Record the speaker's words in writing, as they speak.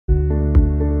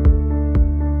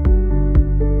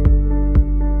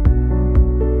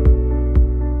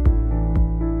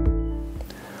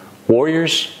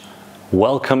Warriors,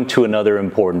 welcome to another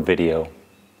important video.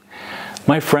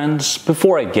 My friends,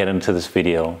 before I get into this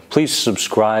video, please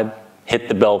subscribe, hit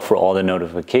the bell for all the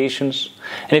notifications,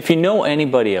 and if you know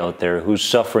anybody out there who's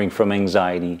suffering from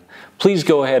anxiety, please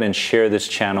go ahead and share this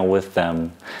channel with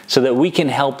them so that we can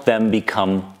help them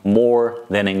become more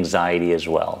than anxiety as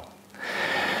well.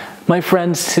 My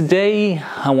friends, today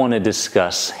I want to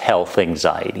discuss health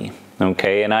anxiety,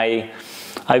 okay? And I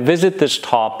visit this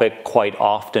topic quite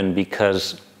often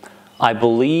because I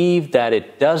believe that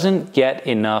it doesn't get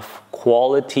enough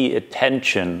quality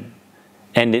attention,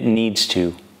 and it needs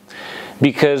to.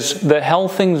 Because the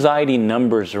health anxiety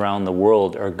numbers around the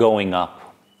world are going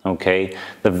up, okay?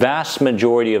 The vast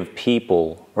majority of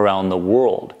people around the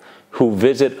world who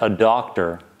visit a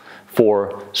doctor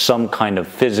for some kind of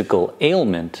physical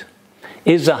ailment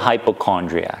is a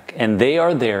hypochondriac, and they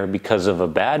are there because of a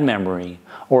bad memory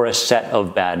or a set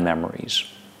of bad memories.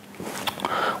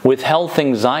 With health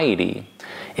anxiety,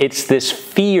 it's this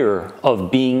fear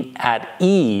of being at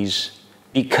ease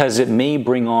because it may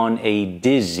bring on a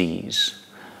disease.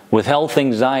 With health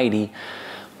anxiety,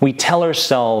 we tell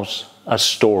ourselves a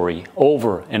story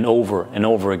over and over and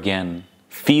over again.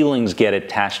 Feelings get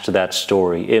attached to that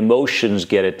story. Emotions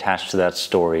get attached to that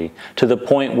story, to the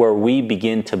point where we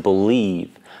begin to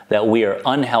believe that we are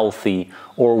unhealthy,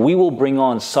 or we will bring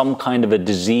on some kind of a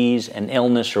disease, an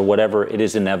illness, or whatever. It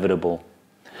is inevitable.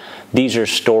 These are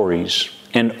stories,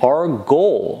 and our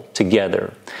goal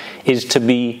together is to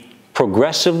be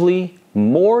progressively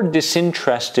more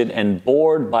disinterested and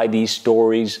bored by these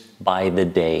stories by the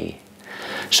day.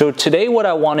 So today what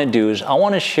I want to do is I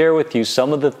want to share with you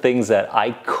some of the things that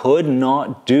I could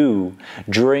not do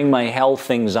during my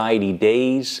health anxiety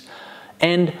days,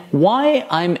 and why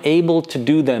I'm able to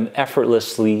do them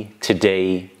effortlessly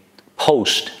today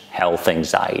post health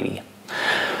anxiety.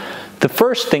 The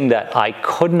first thing that I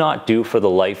could not do for the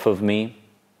life of me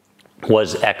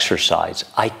was exercise.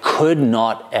 I could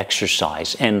not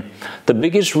exercise, and the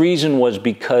biggest reason was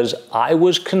because I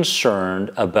was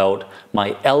concerned about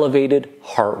my elevated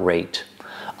heart rate.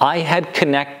 I had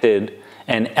connected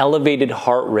an elevated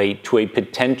heart rate to a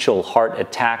potential heart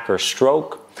attack or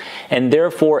stroke, and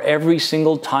therefore every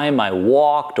single time I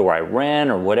walked or I ran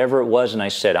or whatever it was, and I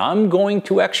said, I'm going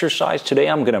to exercise today,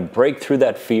 I'm going to break through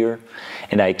that fear,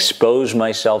 and I exposed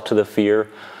myself to the fear.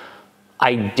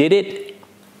 I did it,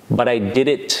 but I did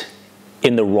it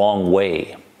in the wrong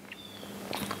way.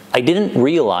 I didn't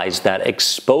realize that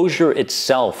exposure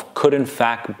itself could in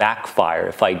fact backfire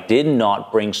if I did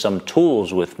not bring some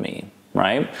tools with me,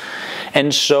 right?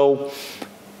 And so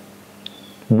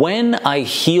when I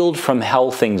healed from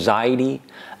health anxiety,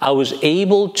 I was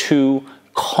able to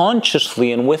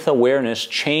consciously and with awareness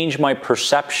change my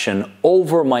perception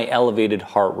over my elevated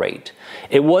heart rate.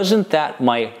 It wasn't that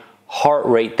my heart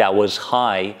rate that was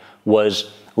high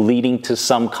was leading to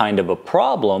some kind of a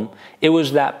problem. It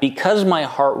was that because my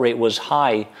heart rate was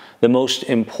high, the most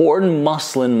important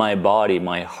muscle in my body,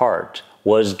 my heart,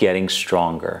 was getting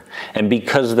stronger. And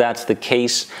because that's the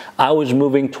case, I was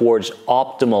moving towards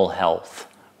optimal health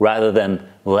rather than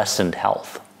lessened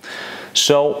health.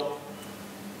 So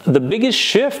the biggest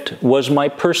shift was my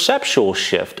perceptual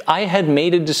shift. I had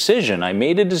made a decision. I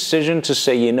made a decision to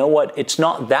say, you know what, it's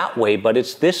not that way, but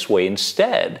it's this way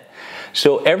instead.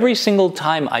 So every single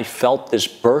time I felt this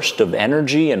burst of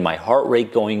energy and my heart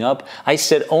rate going up, I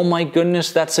said, oh my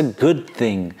goodness, that's a good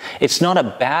thing. It's not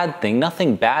a bad thing.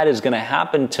 Nothing bad is going to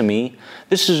happen to me.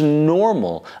 This is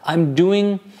normal. I'm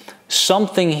doing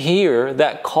something here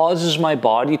that causes my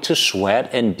body to sweat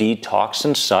and detox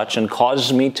and such, and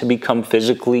causes me to become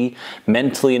physically,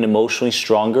 mentally, and emotionally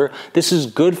stronger. This is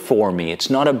good for me. It's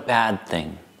not a bad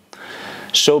thing.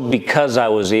 So because I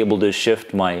was able to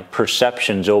shift my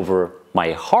perceptions over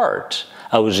my heart,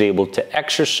 I was able to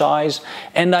exercise,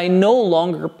 and I no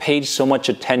longer paid so much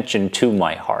attention to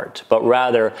my heart, but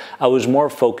rather I was more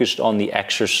focused on the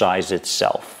exercise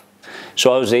itself.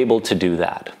 So I was able to do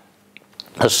that.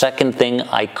 The second thing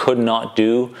I could not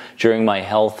do during my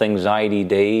health anxiety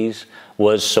days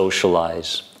was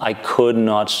socialize. I could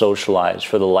not socialize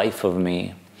for the life of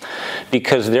me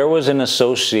because there was an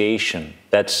association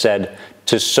that said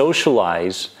to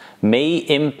socialize may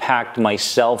impact my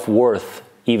self-worth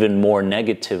even more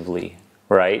negatively,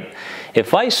 right?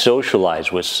 If I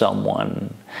socialize with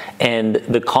someone and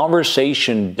the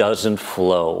conversation doesn't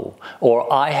flow,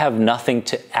 or I have nothing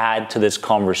to add to this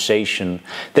conversation,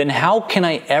 then how can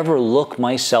I ever look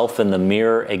myself in the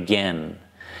mirror again?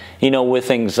 You know,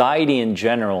 with anxiety in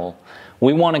general,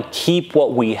 we want to keep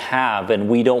what we have and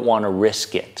we don't want to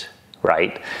risk it,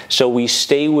 right? So we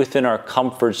stay within our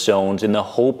comfort zones in the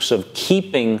hopes of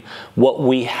keeping what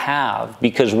we have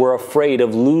because we're afraid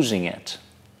of losing it,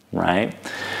 right?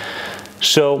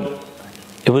 So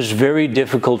it was very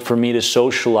difficult for me to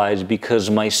socialize because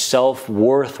my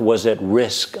self-worth was at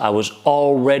risk. I was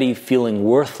already feeling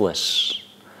worthless.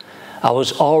 I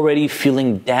was already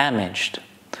feeling damaged.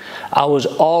 I was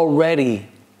already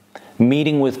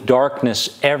meeting with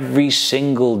darkness every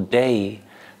single day,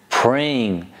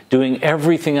 praying, doing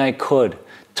everything I could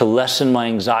to lessen my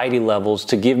anxiety levels,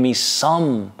 to give me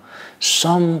some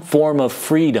form of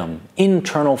freedom,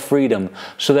 internal freedom,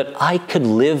 so that I could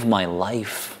live my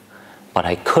life. But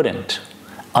I couldn't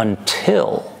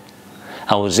until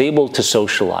I was able to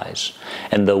socialize.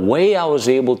 And the way I was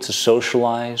able to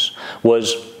socialize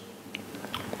was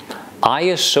I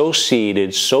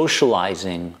associated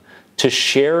socializing to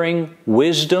sharing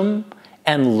wisdom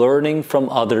and learning from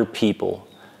other people.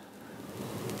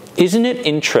 Isn't it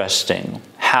interesting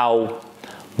how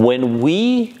when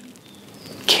we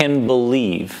can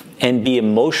believe and be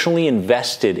emotionally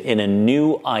invested in a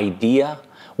new idea,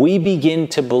 we begin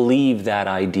to believe that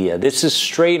idea. This is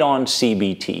straight on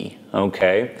CBT,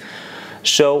 okay?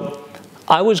 So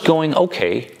I was going,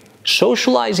 okay,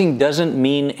 socializing doesn't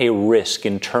mean a risk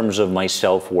in terms of my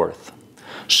self-worth.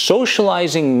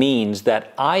 Socializing means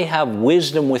that I have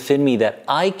wisdom within me that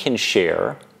I can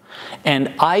share,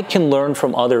 and I can learn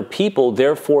from other people,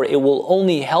 therefore it will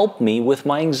only help me with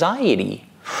my anxiety.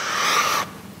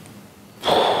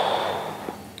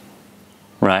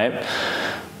 Right?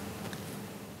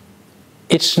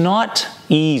 It's not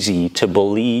easy to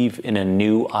believe in a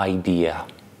new idea.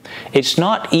 It's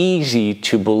not easy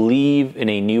to believe in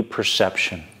a new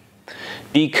perception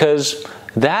because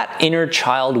that inner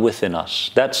child within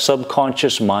us, that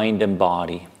subconscious mind and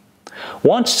body,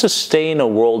 wants to stay in a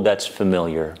world that's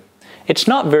familiar. It's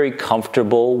not very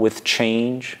comfortable with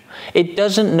change. It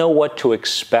doesn't know what to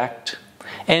expect.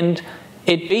 And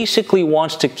it basically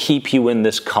wants to keep you in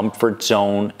this comfort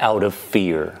zone out of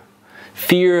fear.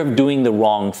 Fear of doing the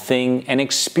wrong thing and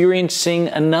experiencing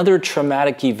another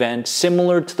traumatic event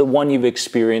similar to the one you've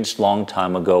experienced a long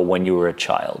time ago when you were a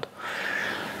child.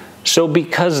 So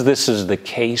because this is the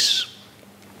case,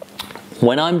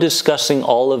 when I'm discussing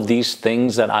all of these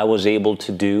things that I was able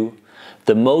to do,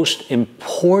 the most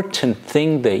important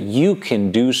thing that you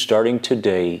can do starting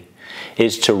today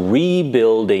is to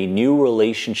rebuild a new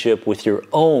relationship with your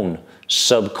own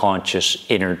subconscious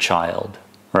inner child,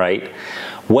 right?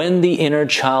 When the inner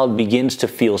child begins to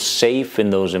feel safe in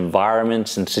those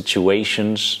environments and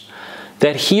situations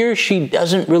that he or she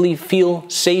doesn't really feel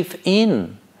safe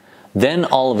in, then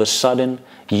all of a sudden,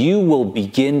 you will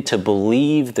begin to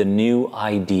believe the new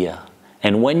idea.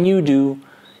 And when you do,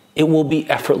 it will be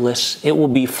effortless, it will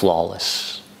be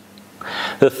flawless.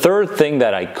 The third thing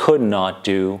that I could not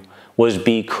do was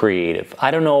be creative.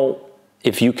 I don't know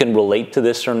if you can relate to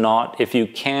this or not. If you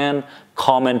can,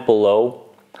 comment below.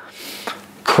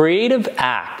 Creative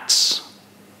acts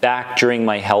back during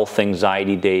my health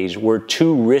anxiety days were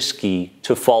too risky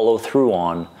to follow through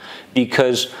on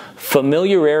because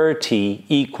familiarity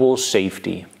equals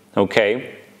safety,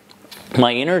 okay?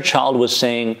 My inner child was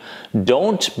saying,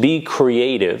 don't be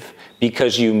creative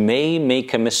because you may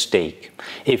make a mistake.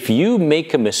 If you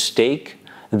make a mistake,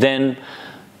 then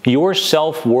your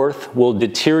self-worth will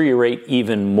deteriorate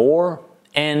even more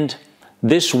and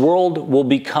this world will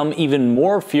become even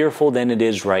more fearful than it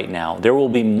is right now. There will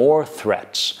be more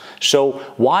threats. So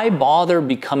why bother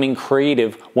becoming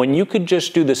creative when you could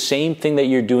just do the same thing that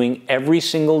you're doing every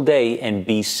single day and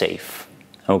be safe,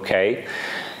 okay?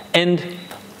 And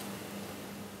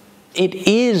it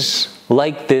is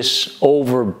like this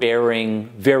overbearing,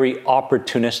 very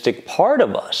opportunistic part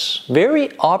of us. Very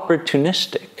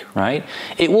opportunistic, right?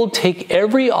 It will take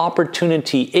every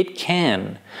opportunity it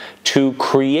can to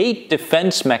create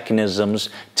defense mechanisms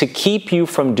to keep you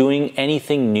from doing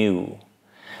anything new.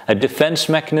 A defense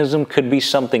mechanism could be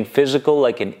something physical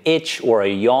like an itch or a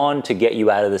yawn to get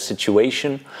you out of the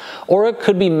situation, or it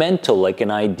could be mental like an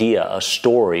idea, a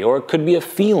story, or it could be a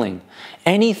feeling.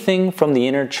 Anything from the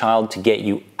inner child to get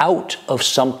you out of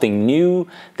something new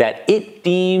that it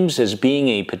deems as being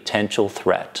a potential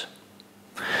threat.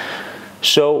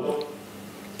 So,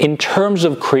 in terms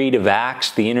of creative acts,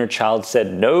 the inner child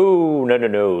said, no, no, no,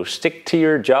 no, stick to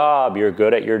your job. You're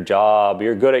good at your job.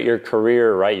 You're good at your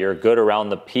career, right? You're good around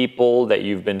the people that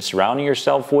you've been surrounding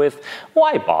yourself with.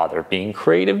 Why bother being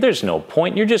creative? There's no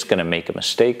point. You're just going to make a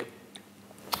mistake.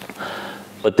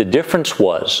 But the difference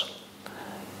was,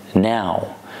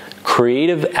 now,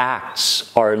 creative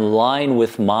acts are in line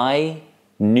with my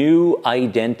new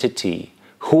identity,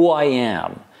 who I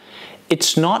am.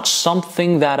 it's not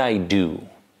something that I do,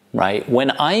 right?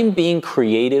 When I'm being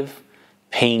creative,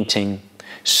 painting,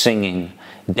 singing,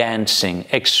 dancing,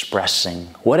 expressing,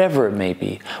 whatever it may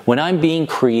be, when I'm being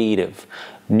creative,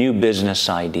 new business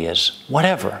ideas,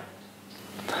 whatever,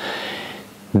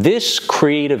 this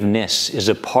creativeness is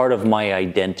a part of my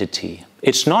identity.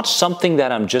 It's not something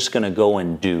that I'm just going to go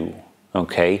and do,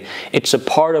 okay? It's a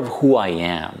part of who I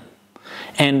am.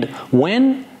 And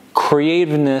when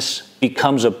creativeness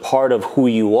becomes a part of who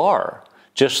you are,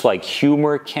 just like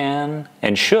humor can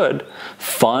and should,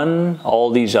 fun,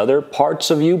 all these other parts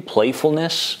of you,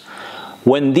 playfulness,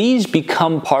 when these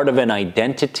become part of an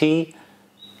identity,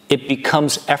 it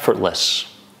becomes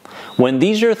effortless. When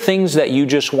these are things that you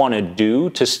just want to do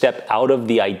to step out of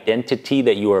the identity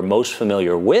that you are most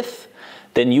familiar with,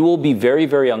 then you will be very,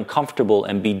 very uncomfortable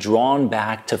and be drawn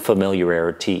back to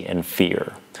familiarity and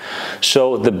fear.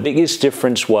 So the biggest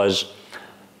difference was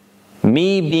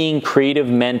me being creative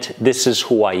meant this is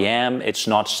who I am. It's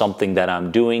not something that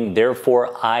I'm doing.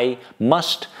 Therefore, I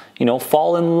must,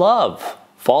 fall in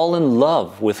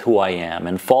love with who I am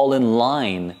and fall in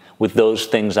line with those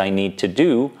things I need to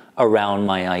do around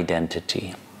my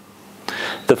identity.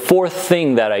 The fourth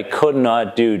thing that I could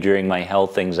not do during my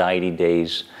health anxiety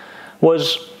days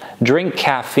was drink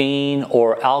caffeine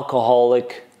or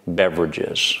alcoholic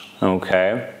beverages,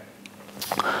 okay?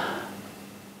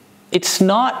 It's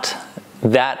not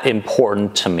that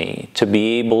important to me to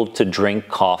be able to drink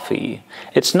coffee.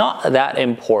 It's not that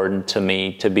important to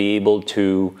me to be able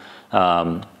to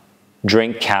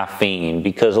drink caffeine,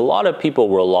 because a lot of people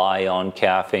rely on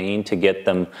caffeine to get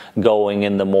them going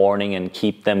in the morning and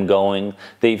keep them going.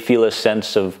 They feel a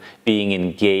sense of being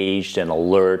engaged and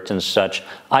alert and such.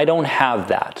 I don't have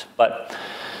that, but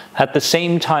at the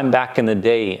same time, back in the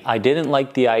day, I didn't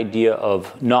like the idea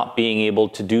of not being able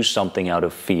to do something out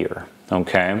of fear,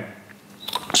 okay?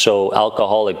 So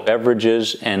alcoholic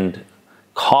beverages and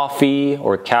coffee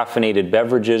or caffeinated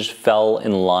beverages fell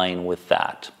in line with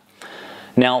that.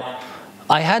 Now,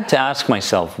 I had to ask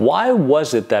myself, why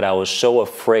was it that I was so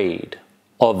afraid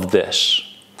of this?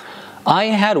 I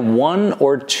had one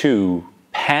or two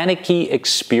panicky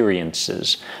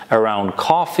experiences around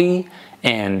coffee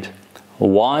and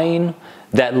wine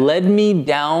that led me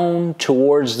down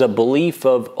towards the belief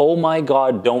of, oh my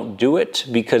God, don't do it,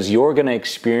 because you're going to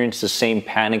experience the same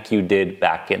panic you did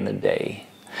back in the day.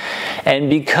 And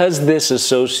because this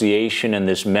association and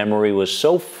this memory was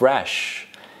so fresh,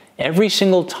 every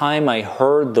single time I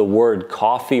heard the word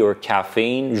coffee or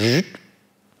caffeine,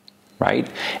 right,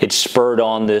 it spurred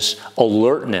on this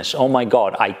alertness. Oh my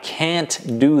God, I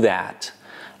can't do that.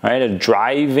 Right,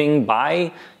 driving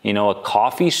by, a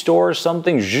coffee store or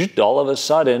something, all of a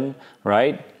sudden,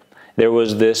 right, there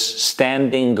was this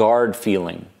standing guard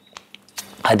feeling.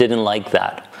 I didn't like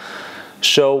that.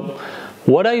 So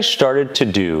what I started to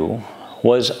do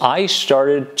was I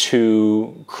started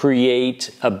to create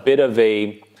a bit of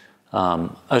a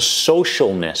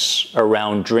socialness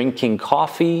around drinking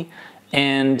coffee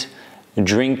and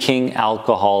drinking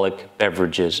alcoholic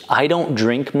beverages. I don't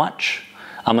drink much.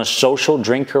 I'm a social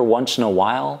drinker once in a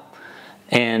while.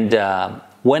 And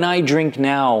when I drink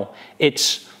now,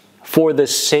 it's for the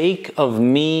sake of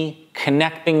me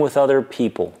connecting with other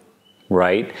people,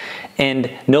 right?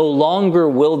 And no longer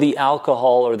will the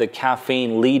alcohol or the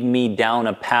caffeine lead me down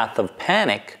a path of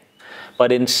panic,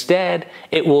 but instead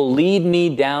it will lead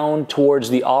me down towards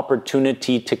the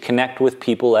opportunity to connect with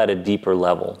people at a deeper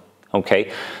level.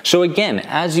 Okay, so again,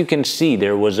 as you can see,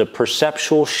 there was a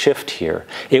perceptual shift here.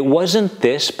 It wasn't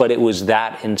this, but it was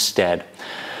that instead.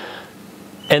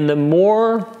 And the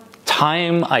more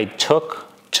time I took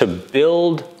to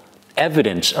build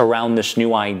evidence around this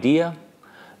new idea,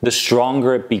 the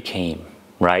stronger it became,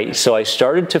 right? So I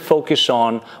started to focus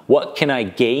on what can I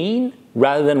gain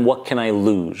rather than what can I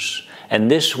lose. And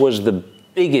this was the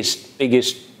biggest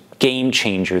game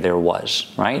changer there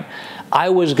was, right? I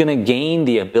was going to gain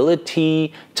the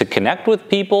ability to connect with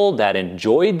people that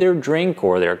enjoyed their drink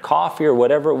or their coffee or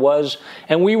whatever it was,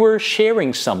 and we were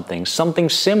sharing something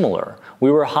similar. We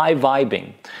were high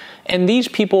vibing. And these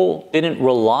people didn't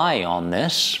rely on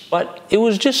this, but it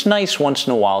was just nice once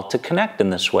in a while to connect in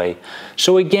this way.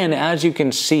 So again, as you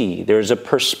can see, there's a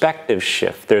perspective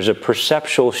shift. There's a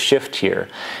perceptual shift here.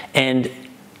 And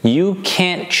you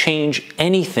can't change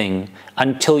anything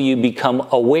until you become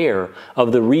aware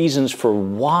of the reasons for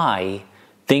why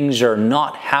things are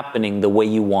not happening the way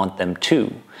you want them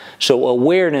to. So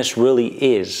awareness really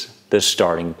is the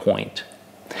starting point.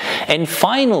 And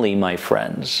finally, my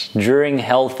friends, during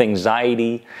health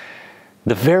anxiety,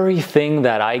 the very thing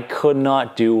that I could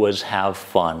not do was have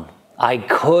fun. I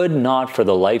could not for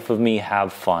the life of me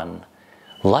have fun.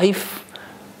 life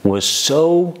was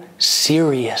so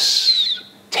serious.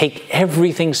 Take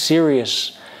everything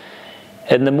serious.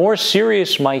 And the more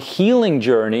serious my healing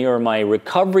journey or my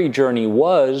recovery journey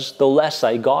was, the less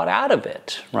I got out of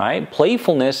it, right?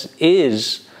 Playfulness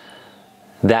is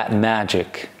that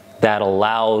magic that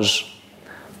allows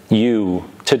you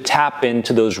to tap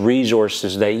into those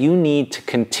resources that you need to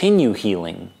continue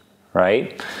healing,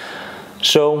 right?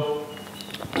 So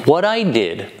what I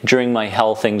did during my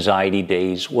health anxiety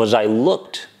days was I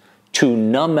looked to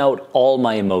numb out all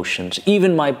my emotions,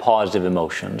 even my positive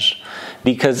emotions,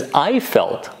 because I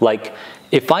felt like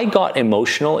if I got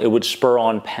emotional, it would spur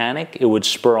on panic, it would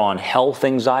spur on health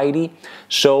anxiety.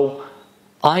 So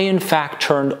I, in fact,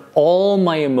 turned all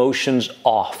my emotions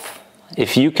off.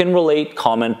 If you can relate,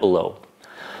 comment below.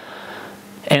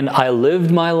 And I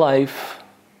lived my life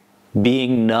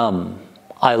being numb.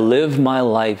 I lived my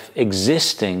life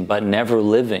existing but never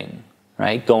living,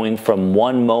 right? Going from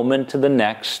one moment to the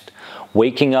next,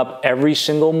 waking up every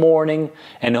single morning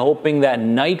and hoping that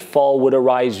nightfall would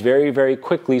arise very, very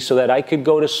quickly so that I could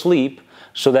go to sleep,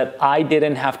 so that I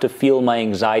didn't have to feel my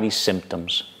anxiety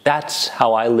symptoms. That's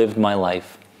how I lived my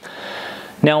life.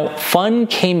 Now, fun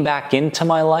came back into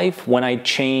my life when I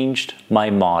changed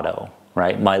my motto,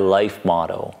 right? My life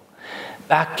motto.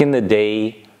 Back in the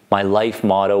day, my life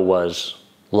motto was,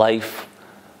 life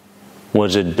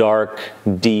was a dark,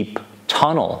 deep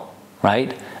tunnel,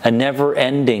 right? A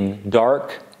never-ending,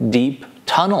 dark, deep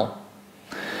tunnel.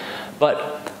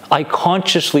 But I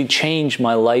consciously changed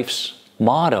my life's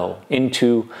motto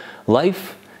into,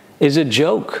 life is a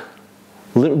joke.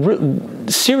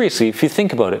 Seriously, if you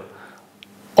think about it,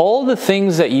 all the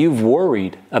things that you've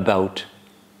worried about,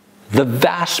 the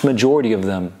vast majority of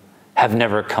them have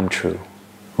never come true,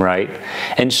 right?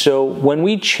 And so when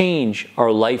we change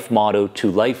our life motto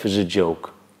to life is a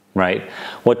joke, right?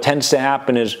 What tends to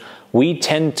happen is we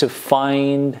tend to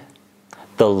find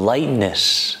the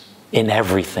lightness in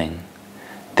everything.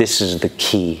 This is the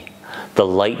key, the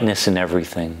lightness in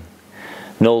everything.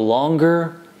 No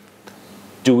longer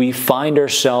do we find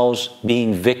ourselves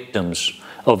being victims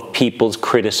of people's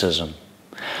criticism.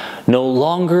 No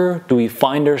longer do we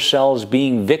find ourselves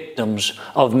being victims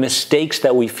of mistakes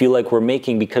that we feel like we're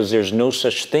making, because there's no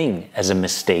such thing as a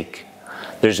mistake.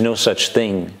 There's no such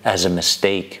thing as a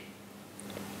mistake.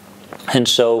 And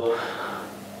so,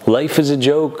 life is a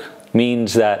joke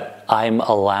means that I'm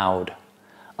allowed.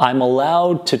 I'm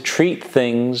allowed to treat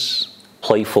things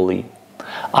playfully.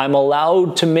 I'm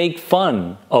allowed to make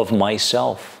fun of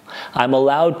myself. I'm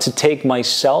allowed to take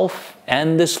myself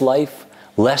and this life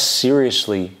less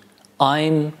seriously.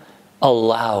 I'm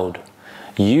allowed.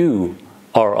 You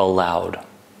are allowed.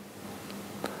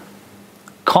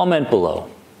 Comment below.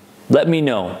 Let me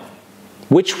know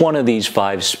which one of these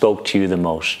 5 spoke to you the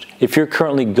most. If you're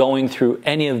currently going through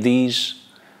any of these,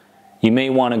 you may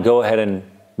want to go ahead and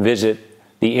visit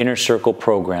the Inner Circle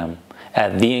program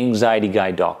at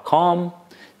theanxietyguy.com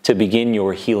to begin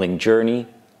your healing journey.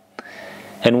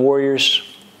 And warriors,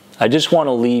 I just want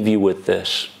to leave you with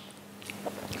this.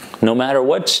 No matter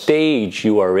what stage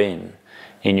you are in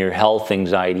your health,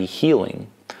 anxiety, healing,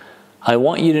 I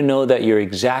want you to know that you're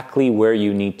exactly where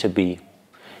you need to be.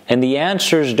 And the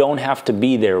answers don't have to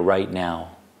be there right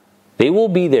now. They will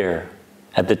be there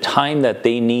at the time that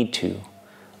they need to.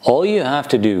 All you have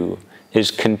to do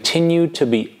is continue to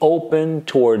be open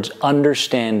towards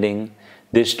understanding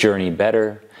this journey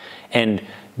better and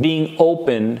being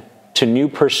open to new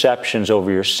perceptions over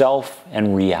yourself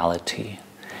and reality.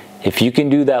 If you can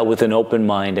do that with an open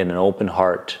mind and an open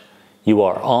heart, you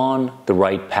are on the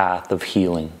right path of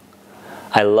healing.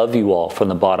 I love you all from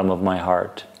the bottom of my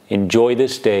heart. Enjoy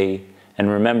this day, and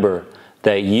remember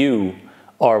that you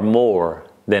are more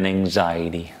than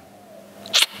anxiety.